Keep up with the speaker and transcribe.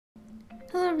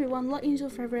everyone, Lot Angel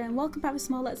Forever, and welcome back to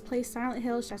Small Let's Play Silent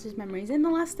Hill Shattered Memories. In the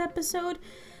last episode,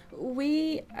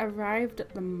 we arrived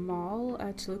at the mall,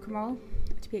 Toluca Mall,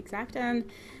 to be exact, and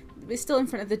we're still in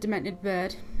front of the demented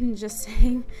bird, just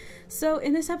saying. So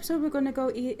in this episode, we're going to go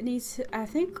I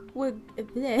think we're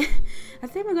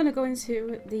going to go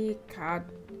into the card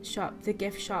shop, the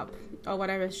gift shop, or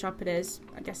whatever shop it is.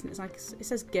 I'm guessing it's like, it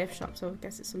says gift shop, so I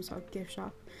guess it's some sort of gift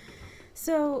shop.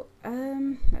 So,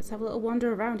 let's have a little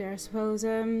wander around here, I suppose.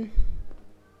 And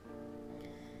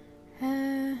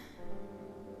the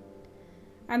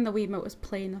Wiimote was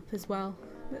playing up as well.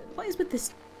 What is with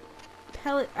this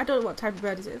pellet? I don't know what type of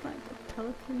bird is it. Like a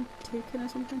pelican, toucan or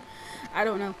something? I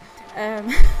don't know. I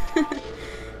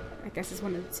guess it's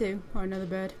one of the two, or another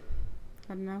bird.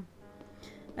 I don't know.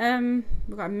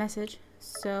 We've got a message,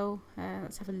 so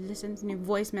let's have a listen to new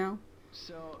voicemail.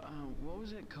 So, what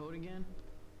was that code again?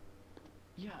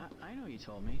 Yeah, I know you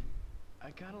told me.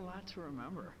 I got a lot to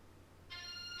remember.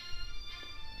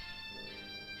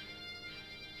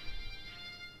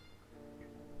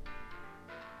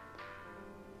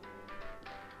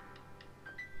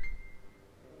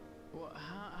 Well,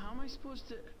 how am I supposed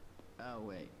to... Oh,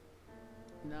 wait.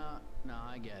 No,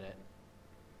 I get it.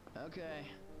 Okay,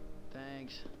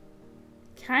 thanks.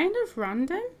 Kind of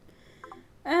random.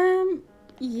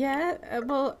 Yeah,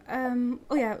 oh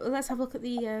yeah, let's have a look at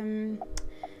the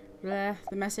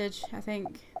message. I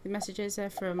think the messages are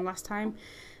from last time.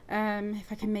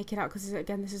 If I can make it out, because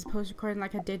again, this is post recording.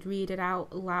 Like, I did read it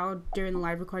out loud during the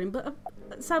live recording, but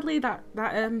sadly that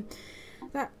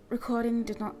recording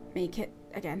did not make it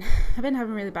again. I've been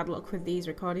having really bad luck with these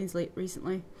recordings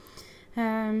recently,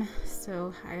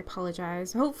 so I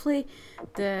apologize. Hopefully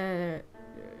the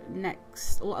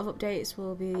next lot of updates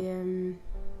will be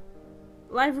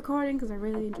live recording, because I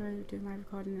really enjoy doing live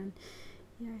recording, and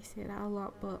yeah, I say that a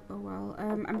lot, but oh well.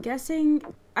 I'm guessing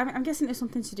there's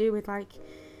something to do with, like,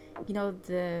 you know,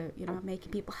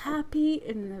 making people happy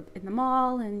in the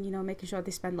mall, and, you know, making sure they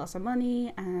spend lots of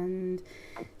money and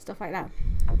stuff like that.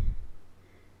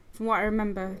 From what I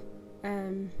remember,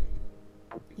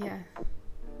 yeah, I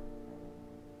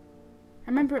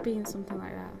remember it being something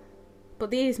like that. But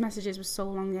these messages were so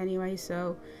long anyway,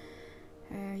 so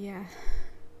yeah.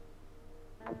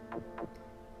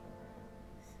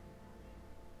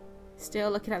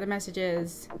 Still looking at the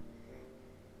messages.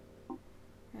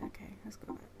 Okay, let's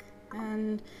go back.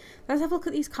 And let's have a look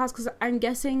at these cards, because I'm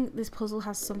guessing this puzzle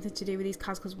has something to do with these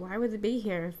cards, because why would they be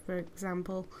here, for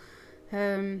example?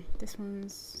 This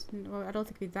one's... Well, I don't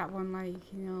think it'd be that one,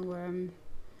 like, you know,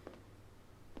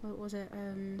 what was it?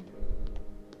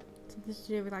 Something to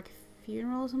do with, like, a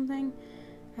funeral or something.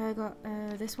 I got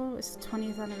this one, it's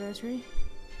 20th anniversary.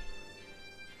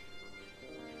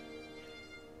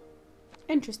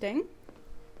 Interesting.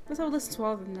 Let's have a listen to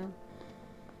all of them though.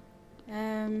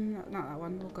 Not that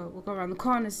one. We'll go around the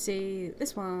corner to see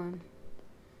this one.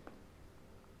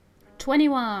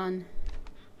 21.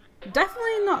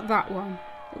 Definitely not that one.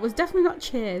 It was definitely not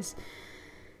Cheers.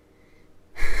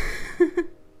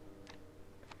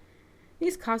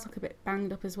 These cards look a bit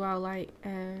banged up as well, like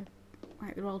they're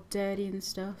all dirty and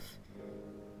stuff.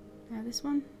 This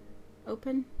one.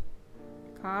 Open.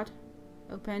 Card.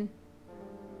 Open.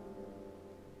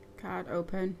 Card,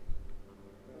 open.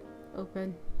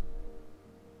 Open.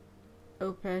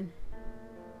 Open.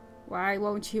 Why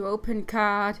won't you open,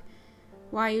 card?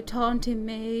 Why are you taunting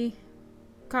me?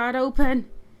 Card,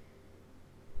 open.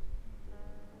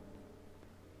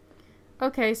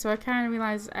 Okay, so I kind of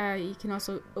realised you can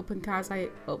also open cards,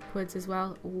 like, upwards as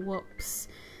well. Whoops.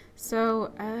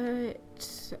 So, I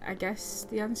guess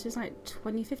the answer is like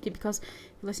 2050, because if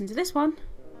you listen to this one,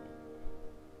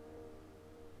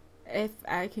 if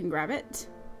I can grab it,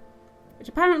 which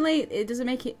apparently it doesn't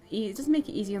make it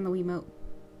easy on the Wiimote.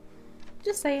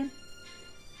 Just saying.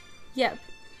 Yep.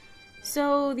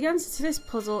 So the answer to this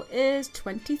puzzle is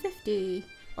 2050,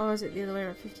 or is it the other way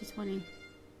around, 5020?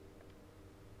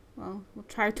 Well, we'll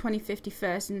try 2050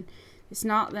 first, and if it's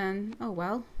not, then oh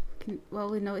well. Well,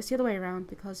 we know it's the other way around,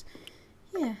 because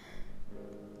yeah.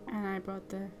 And I brought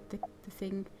the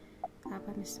thing. By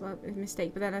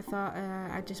mistake, but then I thought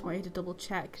I just wanted to double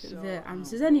check the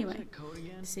answers anyway,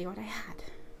 to see what I had.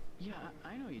 Yeah,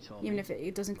 I know you told even me. if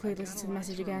it does include listening to the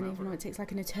message again, even though it takes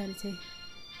like an eternity.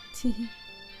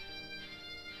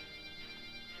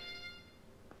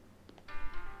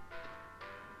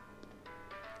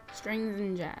 Strings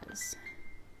and jazz.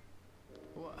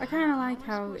 Well, I kind of like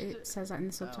how it says that in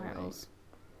the subtitles.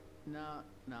 No,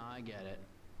 I get it.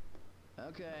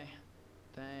 Okay,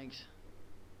 thanks.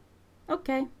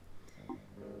 Okay.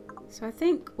 So I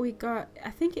think we got,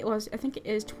 I think it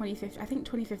is 2050. I think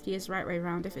 2050 is the right way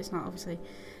around. If it's not, obviously,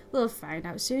 we'll find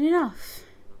out soon enough.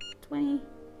 20.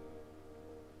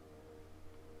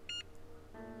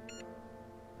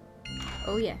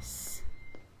 Oh yes.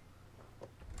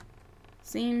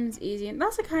 Seems easy, and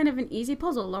that's a kind of an easy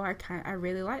puzzle. Though I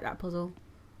really like that puzzle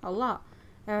a lot.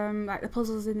 Like the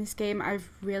puzzles in this game, I've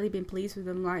really been pleased with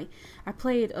them. Like I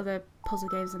played other puzzle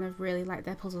games and I've really liked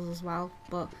their puzzles as well.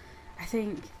 But I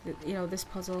think that, you know, this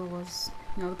puzzle was,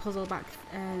 you know, the puzzle back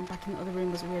in the other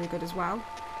room was really good as well.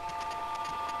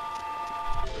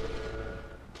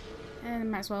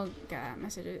 And might as well get that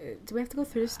message. Do we have to go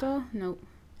through the store? No. It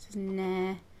says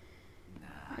nah.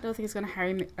 I don't think it's gonna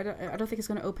Harry me. I don't think it's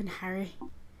gonna open Harry.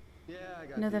 Yeah, I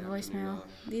got Another voicemail.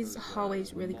 These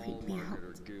hallways really creep me out.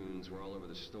 Goons were all over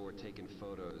the store taking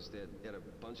photos. They had a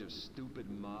bunch of stupid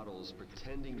models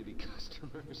pretending to be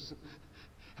customers.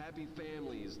 Happy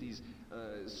families, these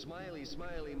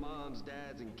smiley moms,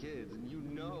 dads, and kids. And you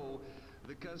know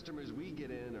the customers we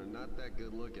get in are not that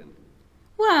good looking.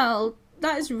 Well,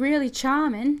 that is really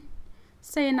charming,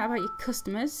 saying that about your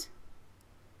customers.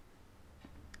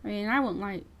 I mean, I wouldn't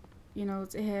like, you know,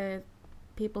 to hear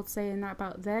people saying that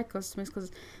about their customers,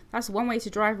 because that's one way to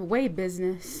drive away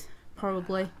business,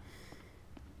 probably. I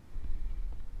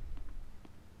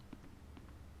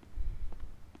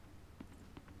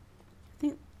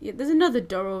think, yeah, there's another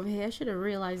door over here. I should have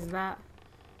realised that.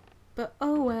 But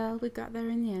oh well, we got there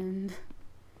in the end.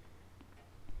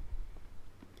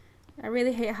 I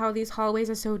really hate how these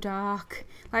hallways are so dark.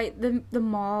 Like the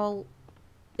mall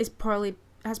has probably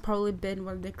been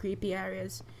one of the creepy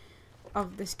areas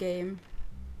of this game.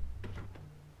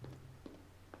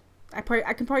 I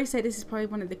can probably say this is probably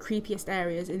one of the creepiest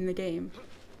areas in the game,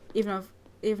 even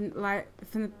like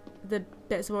from the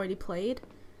bits I've already played.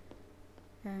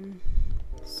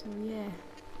 So yeah.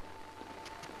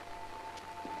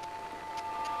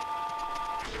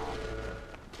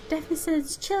 Definitely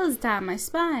sends chills down my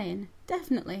spine.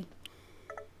 Definitely.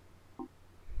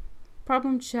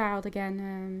 Problem child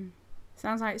again.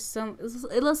 Sounds like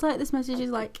it looks like this message is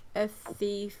like a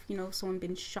thief, you know, someone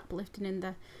been shoplifting in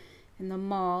the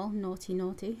mall. Naughty,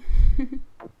 naughty.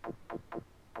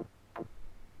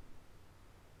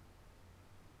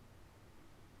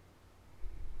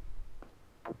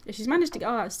 If she's managed to get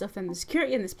all that stuff, then the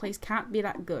security in this place can't be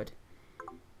that good.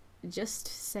 Just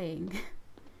saying.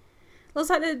 Looks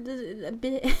like there's a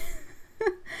bit.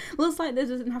 Looks like there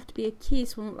doesn't have to be a key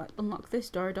to unlock this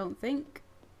door, I don't think.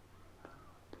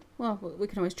 Well, we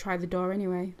can always try the door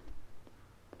anyway.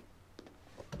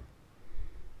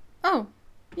 Oh,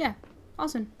 yeah,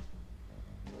 awesome.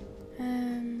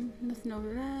 Nothing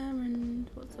over there, and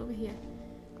what's over here?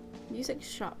 Music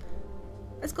shop.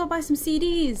 Let's go buy some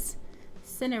CDs.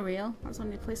 Cinereel. That's one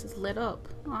of the places lit up.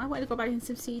 Oh, I want to go buy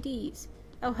some CDs.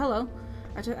 Oh, hello.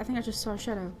 I think I just saw a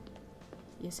shadow.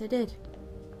 Yes, I did.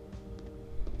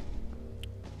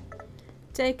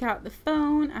 Take out the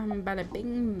phone and bada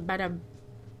bing, bada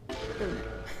boom.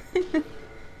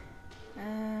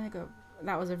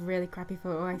 That was a really crappy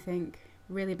photo, I think.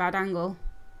 Really bad angle.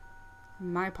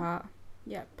 On my part.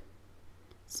 Yep.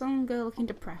 Some girl looking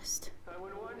depressed.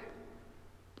 911?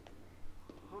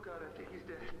 Oh God, I think he's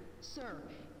dead. Sir,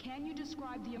 can you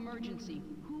describe the emergency?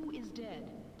 Who is dead?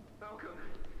 Malcolm,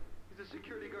 he's a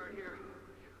security guard here.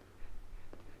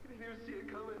 I didn't even see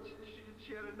it coming.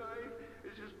 She had a knife.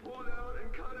 It just pulled out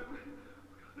and cut him.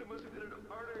 God, it must have been an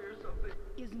artery or something.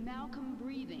 Is Malcolm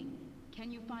breathing?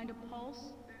 Can you find a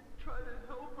pulse? He tried to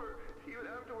help her. Even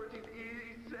afterwards, he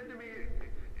said to me,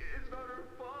 "It's not her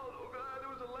fault." Oh God, that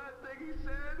was the last thing he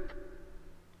said.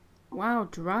 Wow,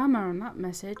 drama on that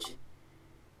message.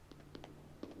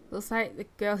 Looks like the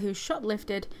girl who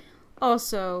shoplifted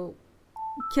also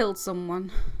killed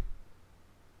someone.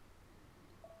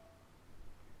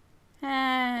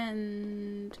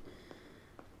 And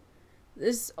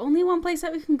there's only one place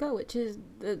that we can go, which is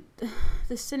the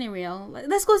Cinereel.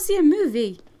 Let's go see a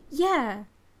movie. Yeah,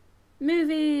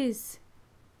 movies.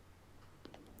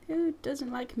 Who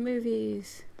doesn't like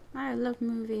movies? I love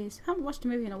movies. I haven't watched a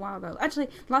movie in a while though. Actually,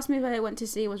 the last movie I went to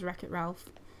see was Wreck-It Ralph,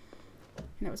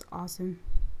 and it was awesome.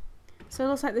 So it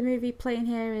looks like the movie playing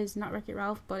here is not Wreck-It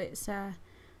Ralph, but it's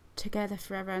Together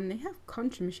Forever, and they have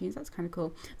Contra machines. That's kind of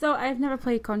cool. Though I've never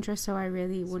played Contra, so I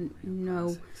really wouldn't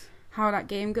know how that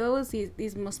game goes.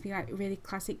 These must be like really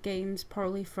classic games,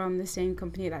 probably from the same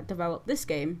company that developed this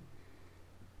game.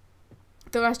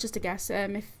 Though that's just a guess.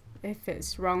 If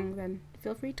it's wrong, then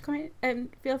feel free to comment.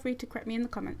 Feel free to correct me in the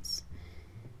comments.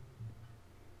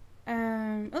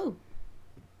 Oh,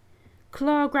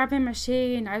 claw grabbing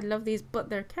machine. I love these, but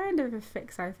they're kind of a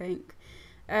fix, I think.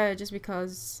 Just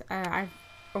because I've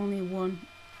only won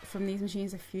from these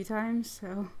machines a few times,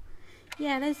 so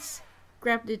yeah, let's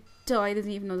grab the toy. Doesn't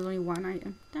even know there's only one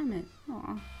item. Damn it.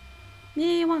 Aw. Yeah,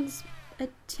 he wants a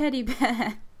teddy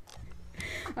bear.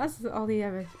 That's all he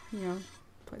ever, you know,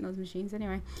 put in those machines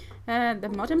anyway.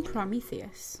 The modern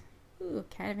Prometheus. Ooh,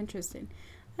 kind of interesting.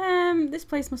 This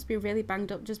place must be really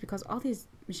banged up just because all these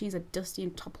machines are dusty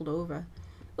and toppled over.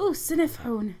 Ooh,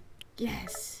 Cinephone.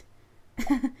 Yes.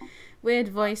 Weird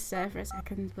voice there for a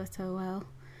second, but oh well.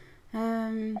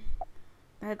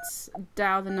 Let's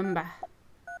dial the number.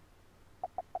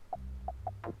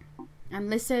 And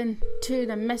listen to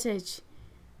the message.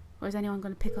 Or is anyone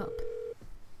going to pick up?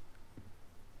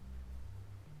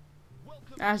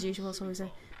 As usual, it's always a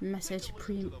message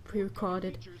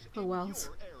pre-recorded. Oh well.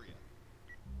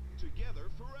 Together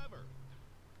forever.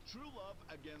 True love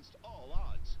against all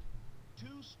odds.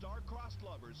 Two star-crossed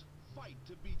lovers fight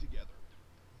to be together.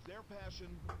 Their passion,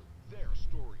 their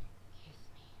story.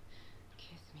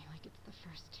 Kiss me like it's the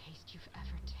first taste you've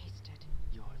ever tasted.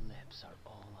 Your lips are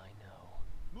all I know.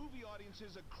 Movie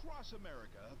audiences across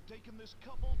America have taken this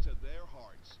couple to their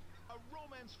hearts. A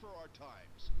romance for our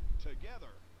times.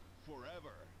 Together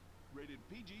forever. Rated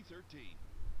PG-13.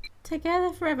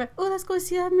 Together forever. Oh, let's go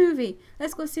see that movie.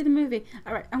 Let's go see the movie.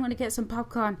 Alright, I'm going to get some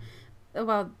popcorn.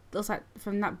 Well, looks like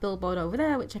from that billboard over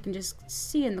there, which I can just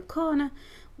see in the corner.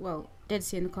 Well, did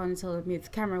see in the corner until I moved the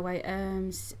camera away.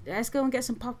 Let's go and get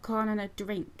some popcorn and a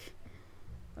drink.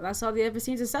 Well, that's all they ever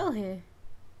seem to sell here.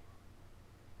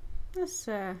 That's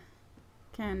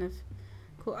kind of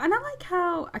cool. And I like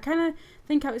how, I kind of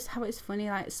think how it's funny,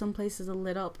 like some places are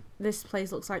lit up. This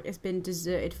place looks like it's been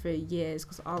deserted for years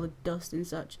because all the dust and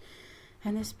such.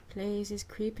 And this place is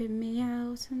creeping me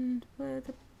out. And where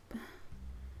the...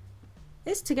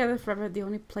 Is Together Forever the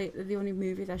only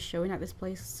movie they're showing at this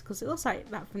place? Because it looks like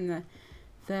that from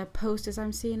the posters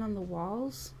I'm seeing on the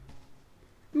walls.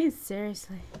 I mean,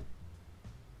 seriously.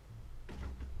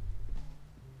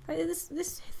 Like,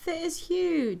 this theatre is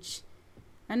huge.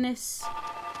 And this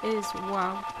is,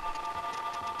 wow.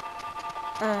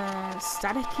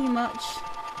 Staticky much.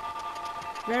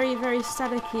 Very, very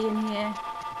staticky in here.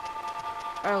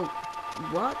 Oh,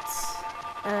 what?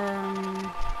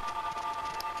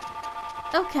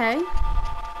 Okay.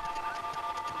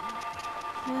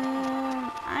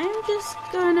 I'm just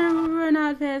gonna run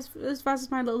out here as fast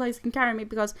as my little legs can carry me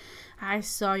because I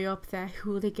saw you up there,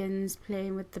 hooligans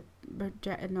playing with the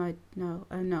projector.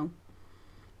 No.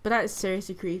 But that is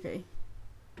seriously creepy.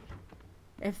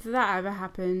 If that ever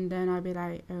happened, then I'd be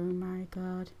like, oh my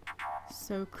god,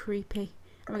 so creepy.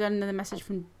 And we got another message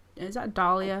from, is that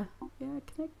Dahlia? Yeah, I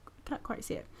can't quite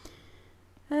see it.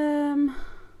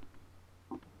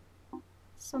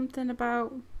 Something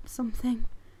about something.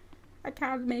 I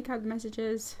can't make out the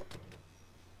messages.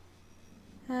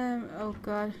 Oh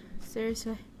god,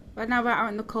 seriously. But now we're out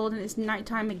in the cold and it's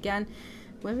nighttime again.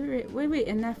 Were we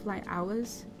in there for like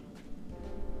hours?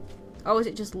 Or was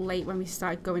it just late when we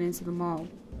started going into the mall?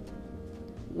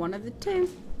 One of the two.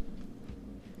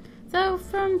 Though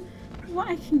from what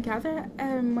I can gather,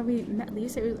 when we met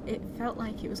Lisa, it felt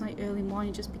like it was like early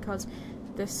morning just because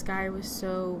the sky was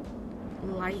so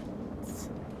light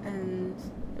and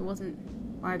it wasn't,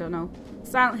 I don't know,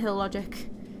 Silent Hill logic.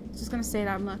 Just gonna say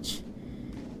that much.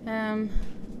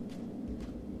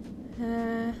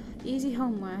 Easy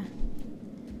homeware.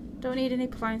 Don't need any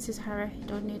appliances, Harry.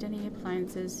 Don't need any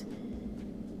appliances.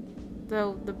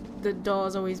 Though the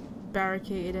door's always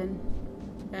barricaded in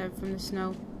from the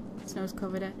snow. Snow's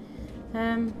covered it.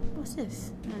 What's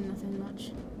this? Nothing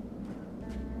much.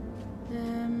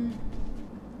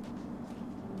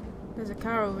 There's a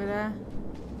car over there.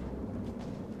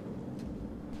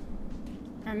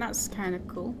 And that's kind of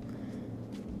cool.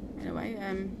 Anyway,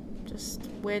 just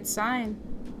weird sign.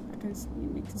 You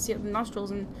can see up the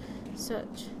nostrils and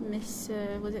such.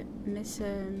 Was it Miss,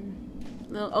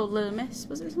 Little Miss?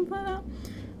 Was it something like that?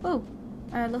 Oh,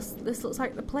 this looks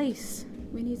like the place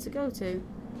we need to go to.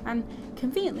 And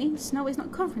conveniently, snow is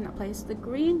not covering that place. The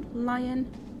Green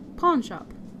Lion Pawn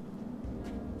Shop.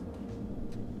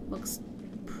 Looks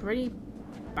pretty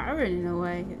barren in a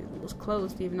way. It looks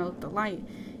closed even though the light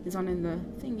is on in the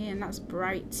thingy, and that's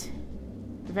bright.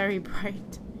 Very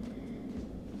bright.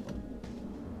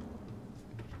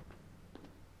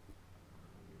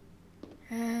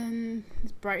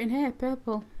 It's bright in here,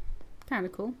 purple. Kind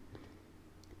of cool.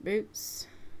 Boots.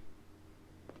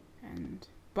 And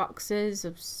boxes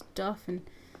of stuff and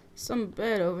some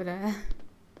bird over there.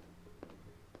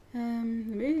 The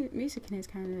music in here is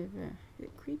kind of is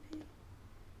it creepy?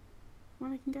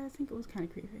 What I can get, I think it was kind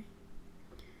of creepy.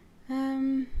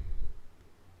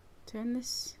 Turn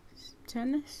this.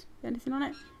 Anything on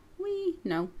it? Wee.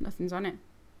 No, nothing's on it.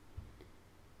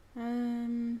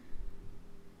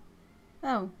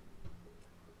 Oh.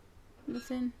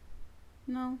 Nothing.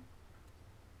 No.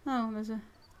 Oh, there's a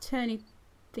turny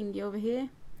thingy over here.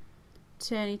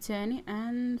 Turny,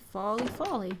 and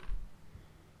folly.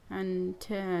 And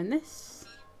turn this.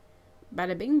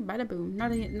 Bada bing, bada boom.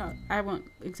 Not, I won't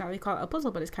exactly call it a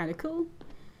puzzle, but it's kind of cool.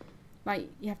 Like,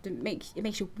 you have to it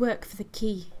makes you work for the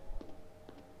key.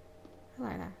 I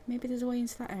like that. Maybe there's a way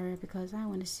into that area because I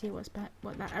want to see what that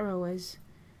arrow is.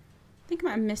 I think I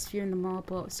might have missed viewing the mall,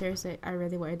 but seriously, I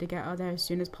really wanted to get out there as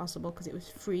soon as possible because it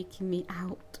was freaking me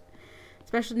out.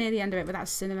 Especially near the end of it with that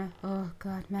cinema. Oh,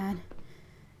 God, man.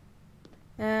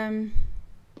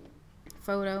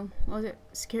 Photo. What was it?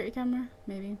 Security camera?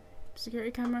 Maybe.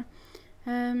 Security camera.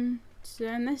 Turn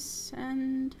this,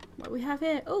 and what we have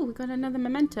here? Oh, we got another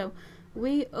memento.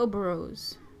 We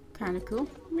Oberos. Kind of cool.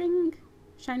 Ring.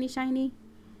 Shiny, shiny.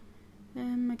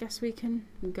 I guess we can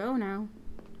go now.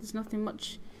 There's nothing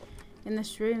much in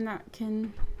this room that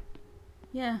can...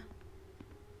 Yeah.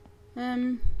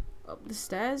 Up the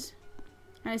stairs.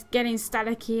 And it's getting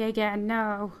staticky again.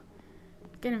 No.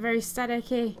 It's getting very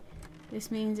staticky. This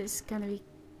means it's gonna be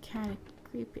kind of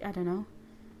creepy. I don't know.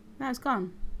 Now it's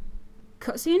gone.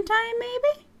 Cutscene time,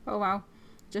 maybe? Oh, wow.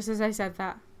 Just as I said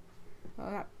that.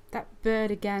 Oh, that bird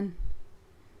again.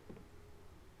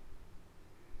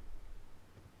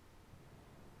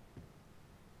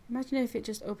 Imagine if it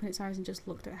just opened its eyes and just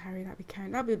looked at Harry.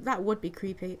 That would be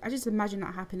creepy. I just imagine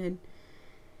that happening.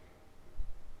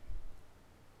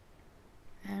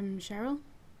 Cheryl?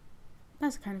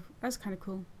 That's kind of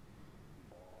cool.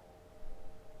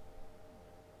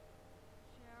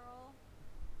 Cheryl?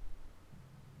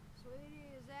 Sweetie,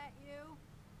 is that you?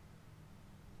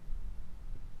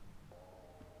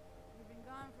 You've been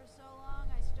gone for so long,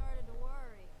 I started to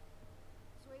worry.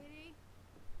 Sweetie?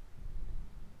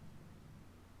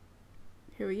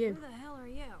 Who are you? Who the hell are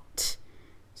you?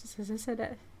 Just as I said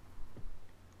it.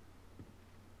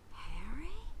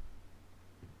 Harry?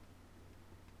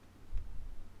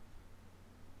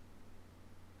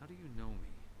 How do you know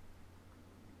me?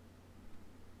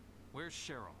 Where's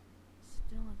Cheryl?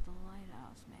 Still at the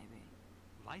lighthouse, maybe.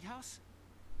 Lighthouse?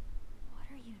 What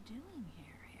are you doing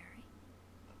here, Harry?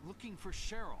 Looking for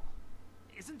Cheryl.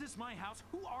 Isn't this my house?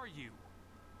 Who are you?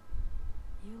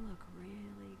 You look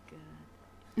really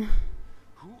good.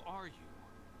 Who are you?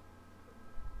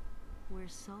 We're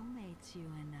soulmates, you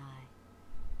and I.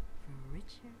 For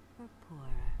richer or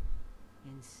poorer.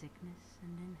 In sickness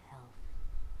and in health.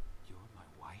 You're my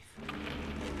wife?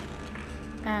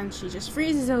 And she just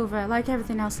freezes over like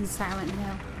everything else in Silent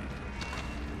Hill.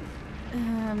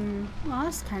 Well,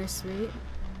 that's kind of sweet.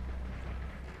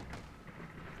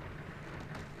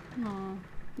 Aw,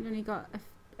 he only got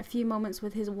a few moments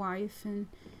with his wife, and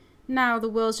now the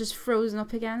world's just frozen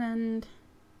up again, and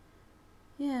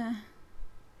yeah.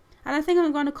 And I think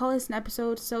I'm going to call this an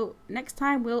episode, so next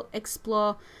time we'll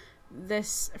explore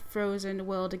this frozen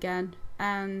world again,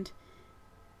 and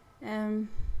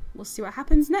we'll see what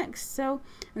happens next. So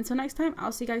until next time,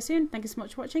 I'll see you guys soon. Thank you so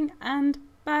much for watching, and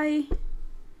bye.